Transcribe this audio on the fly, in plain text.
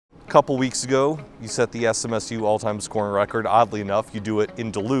couple weeks ago, you set the SMSU all-time scoring record. Oddly enough, you do it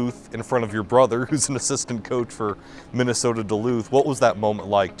in Duluth in front of your brother, who's an assistant coach for Minnesota Duluth. What was that moment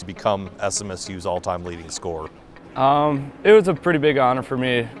like to become SMSU's all-time leading scorer? It was a pretty big honor for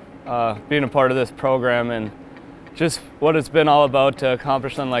me, being a part of this program and just what it's been all about to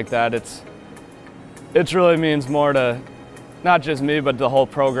accomplish something like that. It really means more to not just me, but the whole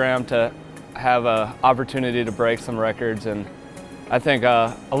program to have an opportunity to break some records. And I think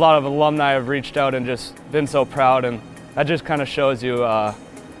a lot of alumni have reached out and just been so proud, and that just kind of shows you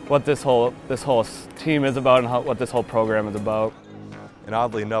what this whole team is about and what this whole program is about. And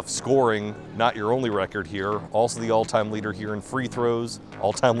oddly enough, scoring, not your only record here, also the all-time leader here in free throws,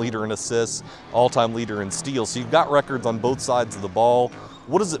 all-time leader in assists, all-time leader in steals. So you've got records on both sides of the ball.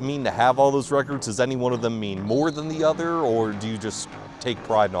 What does it mean to have all those records? Does any one of them mean more than the other, or do you just take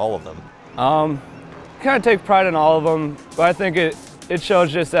pride in all of them? Kind of take pride in all of them, but I think it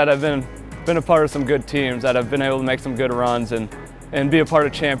shows just that I've been a part of some good teams, that I've been able to make some good runs and be a part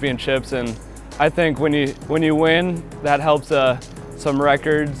of championships. And I think when you win, that helps some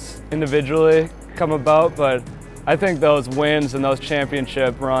records individually come about. But I think those wins and those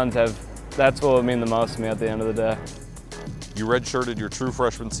championship runs that's what would mean the most to me at the end of the day. You redshirted your true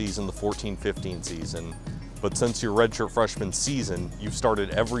freshman season, the 14-15 season. But since your redshirt freshman season, you've started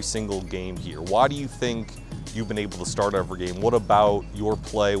every single game here. Why do you think you've been able to start every game? What about your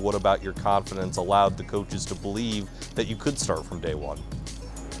play, what about your confidence allowed the coaches to believe that you could start from day one?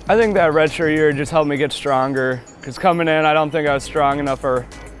 I think that redshirt year just helped me get stronger, because coming in, I don't think I was strong enough or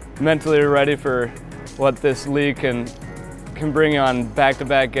mentally ready for what this league can bring on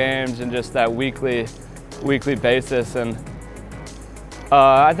back-to-back games and just that weekly basis. And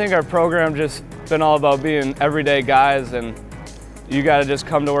I think our program just been all about being everyday guys, and you got to just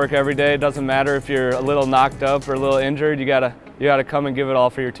come to work every day. It doesn't matter if you're a little knocked up or a little injured. You got to come and give it all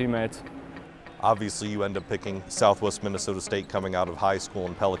for your teammates. Obviously, you end up picking Southwest Minnesota State coming out of high school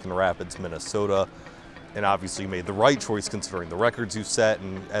in Pelican Rapids, Minnesota, and obviously you made the right choice considering the records you set,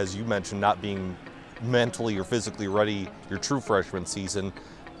 and as you mentioned, not being mentally or physically ready your true freshman season.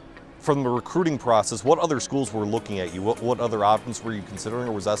 From the recruiting process, what other schools were looking at you? What other options were you considering,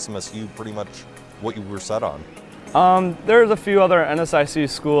 or was SMSU pretty much what you were set on? There's a few other NSIC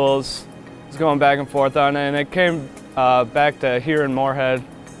schools I was going back and forth on, and it came back to here in Moorhead,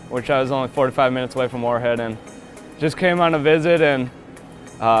 which I was only 45 minutes away from Moorhead, and just came on a visit, and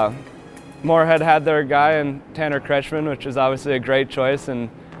Moorhead had their guy in Tanner Kretschmann, which is obviously a great choice,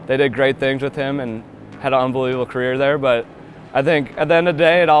 and they did great things with him and had an unbelievable career there. But I think at the end of the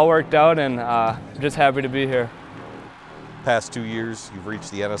day, it all worked out, and just happy to be here. Past 2 years, you've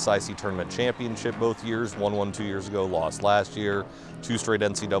reached the NSIC tournament championship both years, won one 2 years ago, lost last year, 2 straight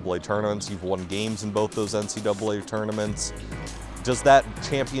NCAA tournaments. You've won games in both those NCAA tournaments. Does that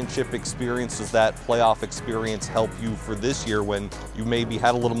championship experience, does that playoff experience help you for this year when you maybe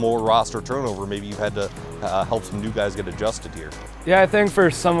had a little more roster turnover? Maybe you've had to help some new guys get adjusted here. Yeah, I think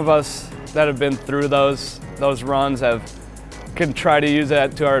for some of us that have been through those runs can try to use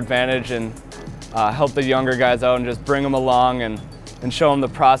that to our advantage and help the younger guys out and just bring them along and show them the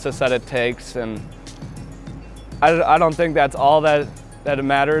process that it takes. And I don't think that's all that it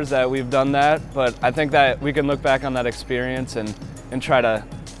matters that we've done that, but I think that we can look back on that experience and try to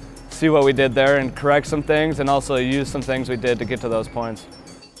see what we did there and correct some things, and also use some things we did to get to those points.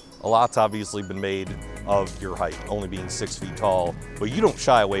 A lot's obviously been made of your height, only being 6 feet tall, but you don't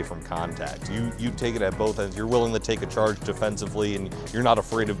shy away from contact. You take it at both ends. You're willing to take a charge defensively, and you're not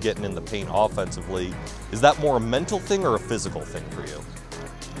afraid of getting in the paint offensively. Is that more a mental thing or a physical thing for you?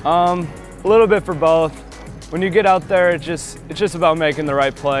 A little bit for both. When you get out there, it's just about making the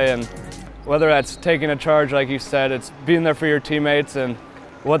right play, and whether that's taking a charge, like you said, it's being there for your teammates and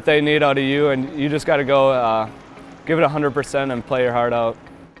what they need out of you, and you just got to go give it 100% and play your heart out.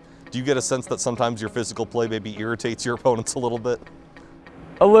 Do you get a sense that sometimes your physical play maybe irritates your opponents a little bit?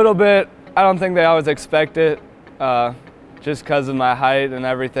 A little bit. I don't think they always expect it, just because of my height and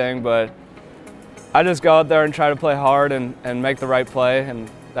everything, but I just go out there and try to play hard and make the right play,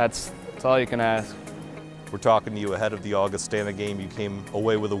 and that's all you can ask. We're talking to you ahead of the Augustana game. You came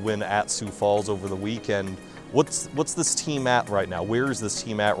away with a win at Sioux Falls over the weekend. What's this team at right now? Where is this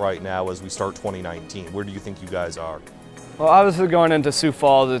team at right now as we start 2019? Where do you think you guys are? Well, obviously going into Sioux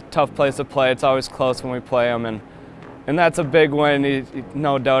Falls is a tough place to play. It's always close when we play them, and that's a big win,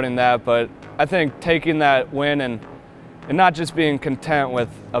 no doubting that. But I think taking that win and not just being content with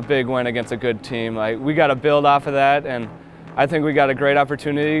a big win against a good team, like, we got to build off of that, and I think we got a great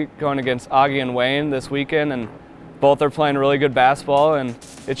opportunity going against Augie and Wayne this weekend, and both are playing really good basketball, and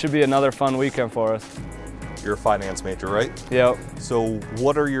it should be another fun weekend for us. You're a finance major, right? Yep. So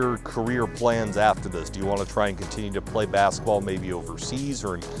what are your career plans after this? Do you want to try and continue to play basketball maybe overseas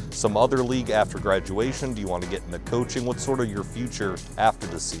or in some other league after graduation? Do you want to get into coaching? What's sort of your future after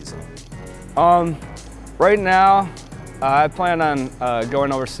this season? Right now, I plan on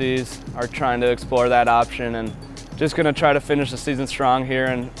going overseas or trying to explore that option, and just going to try to finish the season strong here,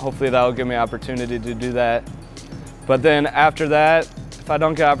 and hopefully that will give me opportunity to do that. But then after that, if I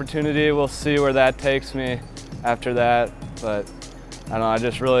don't get opportunity, we'll see where that takes me after that. But I don't know, I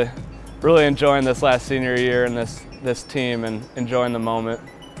just really enjoying this last senior year and this team and enjoying the moment.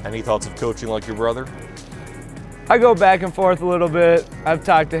 Any thoughts of coaching like your brother? I go back and forth a little bit. I've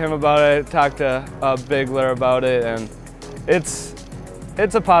talked to him about it, talked to Bigler about it, and it's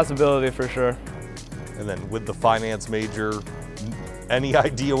a possibility for sure. And then with the finance major, any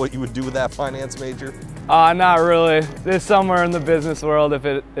idea what you would do with that finance major? Not really. There's somewhere in the business world if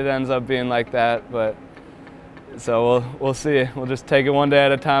it ends up being like that, but so we'll see. We'll just take it one day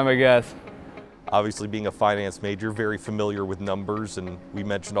at a time, I guess. Obviously, being a finance major, very familiar with numbers, and we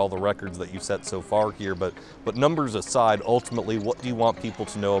mentioned all the records that you've set so far here, but numbers aside, ultimately, what do you want people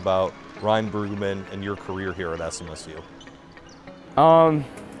to know about Ryan Bruggeman and your career here at SMSU?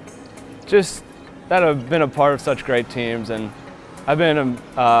 Just that I've been a part of such great teams, and I've been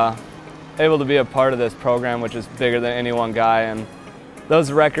able to be a part of this program, which is bigger than any one guy, and those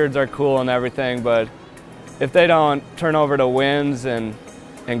records are cool and everything, but if they don't turn over to wins and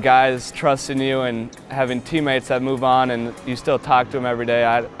guys trusting you and having teammates that move on and you still talk to them every day,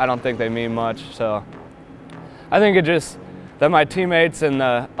 I don't think they mean much. So I think it just that my teammates and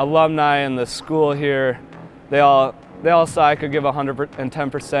the alumni and the school here, they all saw I could give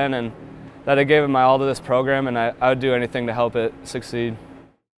 110%, and that I gave it my all to this program, and I would do anything to help it succeed.